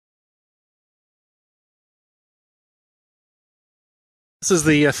This is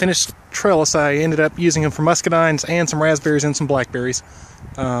the finished trellis. I ended up using them for muscadines and some raspberries and some blackberries.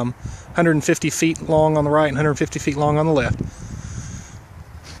 150 feet long on the right and 150 feet long on the left.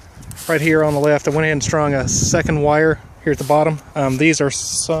 Right here on the left, I went ahead and strung a second wire here at the bottom. These are,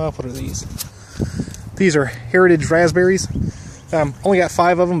 what are these? These are heritage raspberries. Only got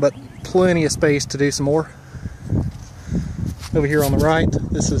 5 of them, but plenty of space to do some more. Over here on the right,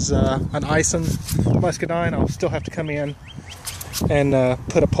 this is an icing muscadine. I'll still have to come in and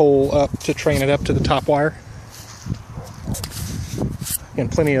put a pole up to train it up to the top wire.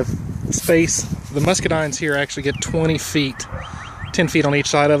 And plenty of space. The muscadines here actually get 20 feet, 10 feet on each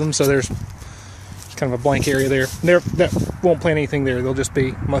side of them, so there's kind of a blank area there. That won't plant anything there. They'll just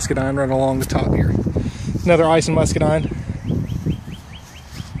be muscadine running along the top here. Another icing muscadine.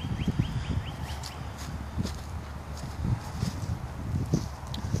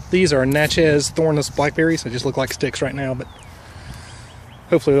 These are Natchez thornless blackberries. They just look like sticks right now, but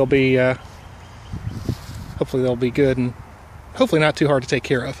hopefully they'll be good and hopefully not too hard to take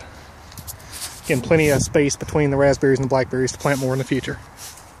care of. Again, plenty of space between the raspberries and the blackberries to plant more in the future.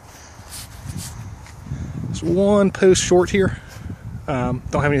 There's one post short here.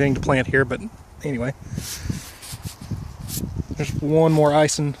 Don't have anything to plant here, but anyway. There's one more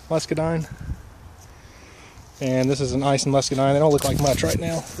icing muscadine. And this is an icing muscadine. They don't look like much right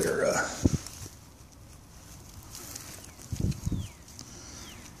now. They're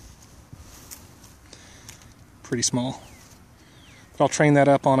pretty small. But I'll train that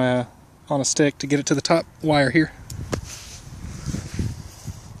up on a stick to get it to the top wire here.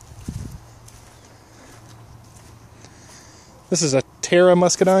 This is a Terra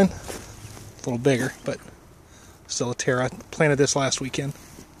muscadine. A little bigger, but still a Terra. I planted this last weekend.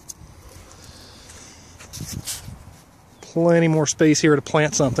 Plenty more space here to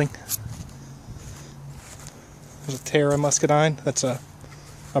plant something. There's a Terra muscadine. That's a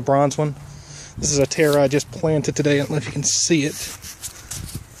bronze one. This is a Terra I just planted today. I don't know if you can see it.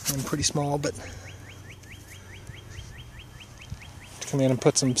 I'm pretty small, but come in and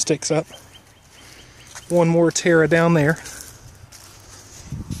put some sticks up. One more Terra down there.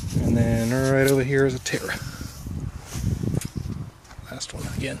 And then right over here is a Terra. Last one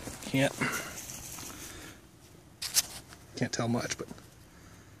again. Can't tell much, but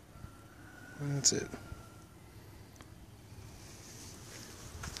that's it.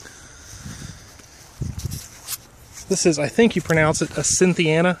 This is, I think you pronounce it, a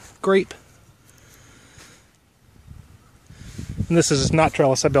Cynthiana grape. And this is not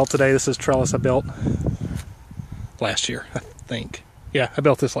trellis I built today. This is trellis I built last year, I think. Yeah, I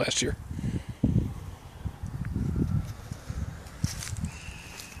built this last year.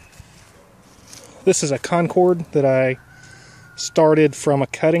 This is a Concord that I started from a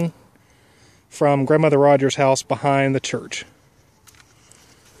cutting from Grandmother Rogers' house behind the church.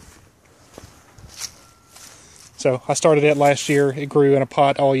 So I started it last year. It grew in a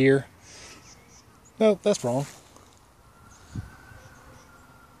pot all year. No, that's wrong.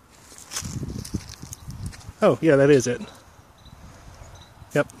 Oh, yeah, that is it.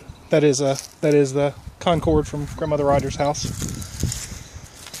 Yep, that is the Concord from Grandmother Rogers' house.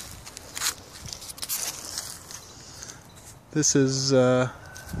 This is a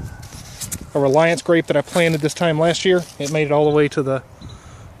Reliance grape that I planted this time last year. It made it all the way to the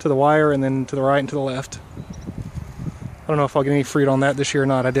wire and then to the right and to the left. I don't know if I'll get any fruit on that this year or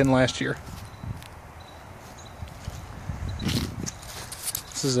not. I didn't last year.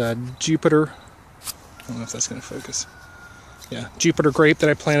 This is a Jupiter. I don't know if that's going to focus. Yeah, Jupiter grape that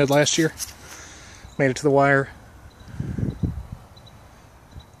I planted last year. Made it to the wire.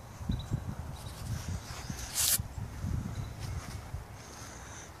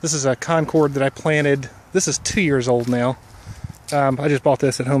 This is a Concord that I planted. This is 2 years old now. I just bought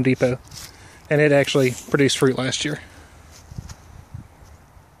this at Home Depot, and it actually produced fruit last year.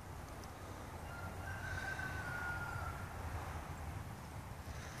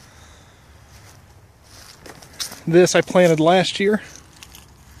 This I planted last year.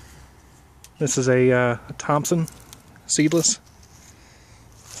 This is a Thompson seedless.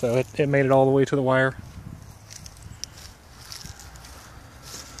 So it made it all the way to the wire.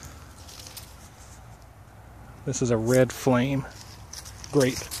 This is a Red Flame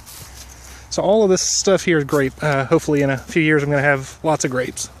grape. So all of this stuff here is grape. Hopefully in a few years I'm going to have lots of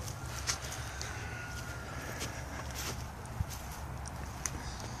grapes.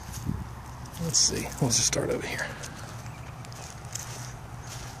 Let's see, let's just start over here.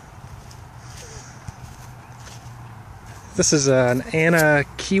 This is an Anna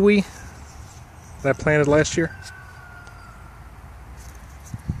kiwi that I planted last year.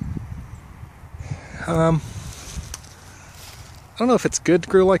 don't know if it's good to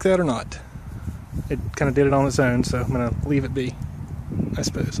grow like that or not. It kind of did it on its own, so I'm going to leave it be, I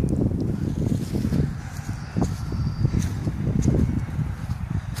suppose.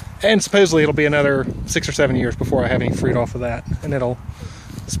 And supposedly it'll be another 6 or 7 years before I have any fruit off of that, and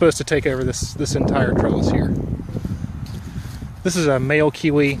it's supposed to take over this entire trellis here. This is a male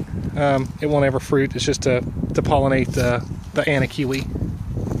kiwi. It won't ever fruit. It's just to pollinate the Anna kiwi.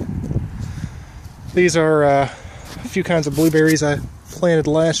 These are a few kinds of blueberries I planted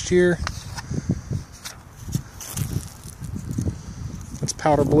last year. That's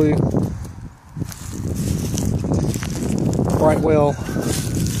powder blue, Brightwell,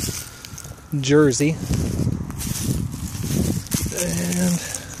 Jersey, and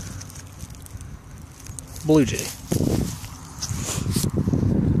Blue Jay.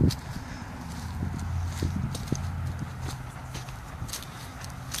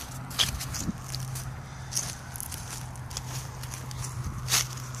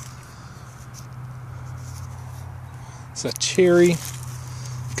 It's a cherry.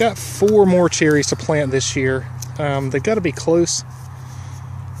 Got 4 more cherries to plant this year. They've got to be close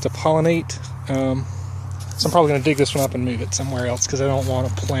to pollinate. So I'm probably going to dig this one up and move it somewhere else because I don't want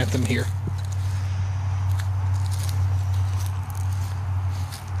to plant them here.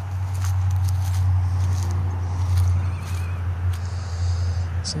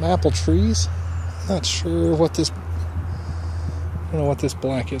 Some apple trees. Not sure what this... I don't know what this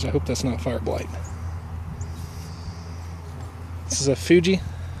black is. I hope that's not fire blight. This is a Fuji. I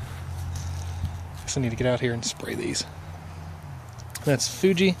guess I need to get out here and spray these. That's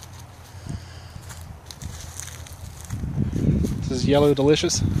Fuji. This is Yellow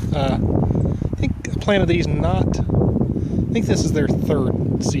Delicious. I think I planted these I think this is their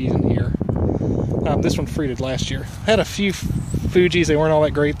 3rd season here. This one fruited last year. I had a few Fujis, they weren't all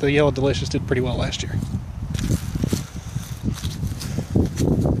that great. The Yellow Delicious did pretty well last year.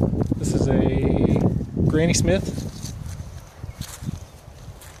 This is a Granny Smith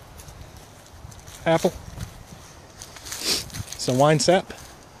apple. It's a wine sap.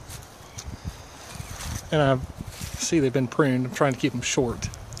 And I see they've been pruned. I'm trying to keep them short.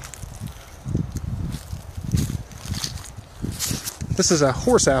 This is a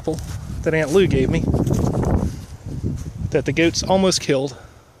horse apple that Aunt Lou gave me that the goats almost killed,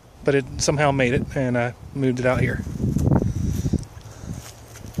 but it somehow made it, and I moved it out here.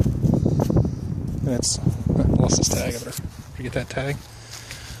 And it's... I lost this tag. I better get that tag.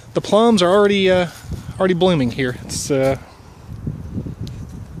 The plums are already blooming here. It's what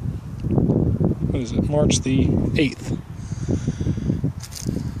is it? March the 8th.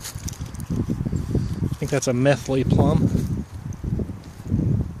 I think that's a methley plum.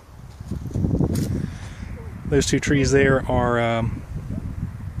 Those 2 trees there are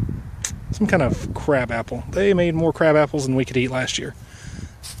some kind of crab apple. They made more crab apples than we could eat last year.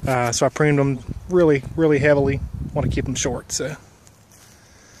 So I pruned them really, really heavily. Want to keep them short, so.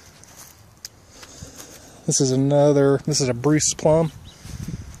 This is a Bruce plum.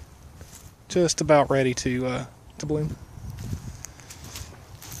 Just about ready to bloom.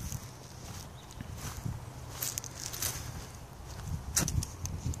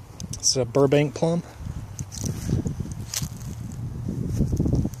 This is a Burbank plum.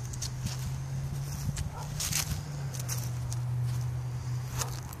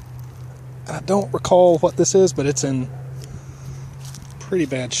 I don't recall what this is, but it's in pretty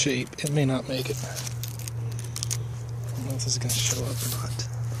bad shape. It may not make it. I don't know if this is going to show up or not.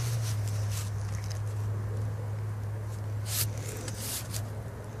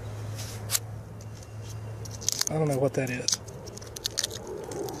 I don't know what that is.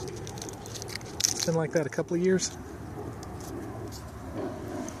 It's been like that a couple of years.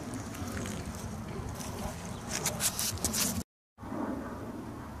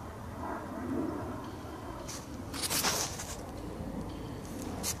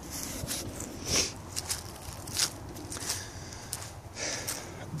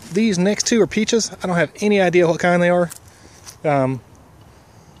 These next 2 are peaches. I don't have any idea what kind they are. I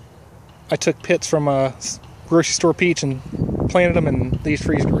took pits from a grocery store peach and planted them, and these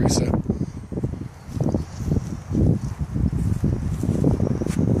trees grew, so.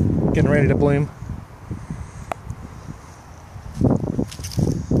 Getting ready to bloom.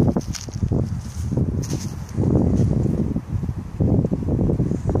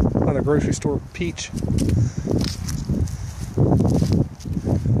 Another grocery store peach.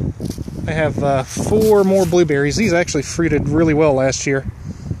 I have 4 more blueberries. These actually fruited really well last year.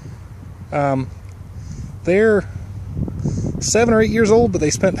 They're 7 or 8 years old, but they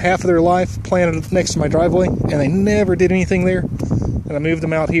spent half of their life planted next to my driveway, and they never did anything there. And I moved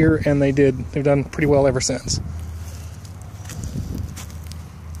them out here, and they've done pretty well ever since.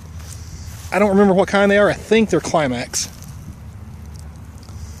 I don't remember what kind they are. I think they're climax.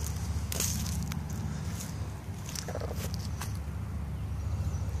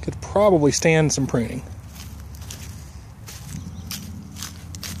 Could probably stand some pruning.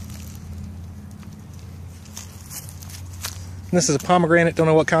 And this is a pomegranate, don't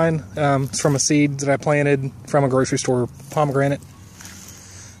know what kind. It's from a seed that I planted from a grocery store pomegranate.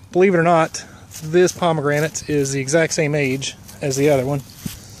 Believe it or not, this pomegranate is the exact same age as the other one.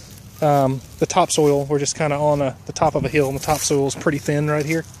 The topsoil, we're just kind of on the top of a hill, and the topsoil is pretty thin right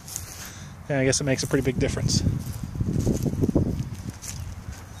here. And I guess it makes a pretty big difference.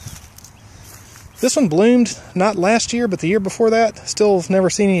 This one bloomed not last year, but the year before that. Still have never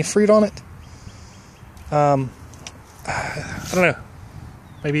seen any fruit on it. I don't know.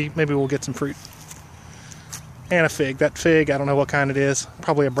 Maybe we'll get some fruit. And a fig. That fig, I don't know what kind it is.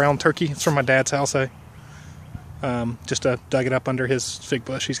 Probably a brown turkey. It's from my dad's house. I just dug it up under his fig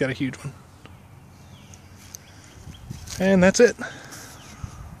bush. He's got a huge one. And that's it.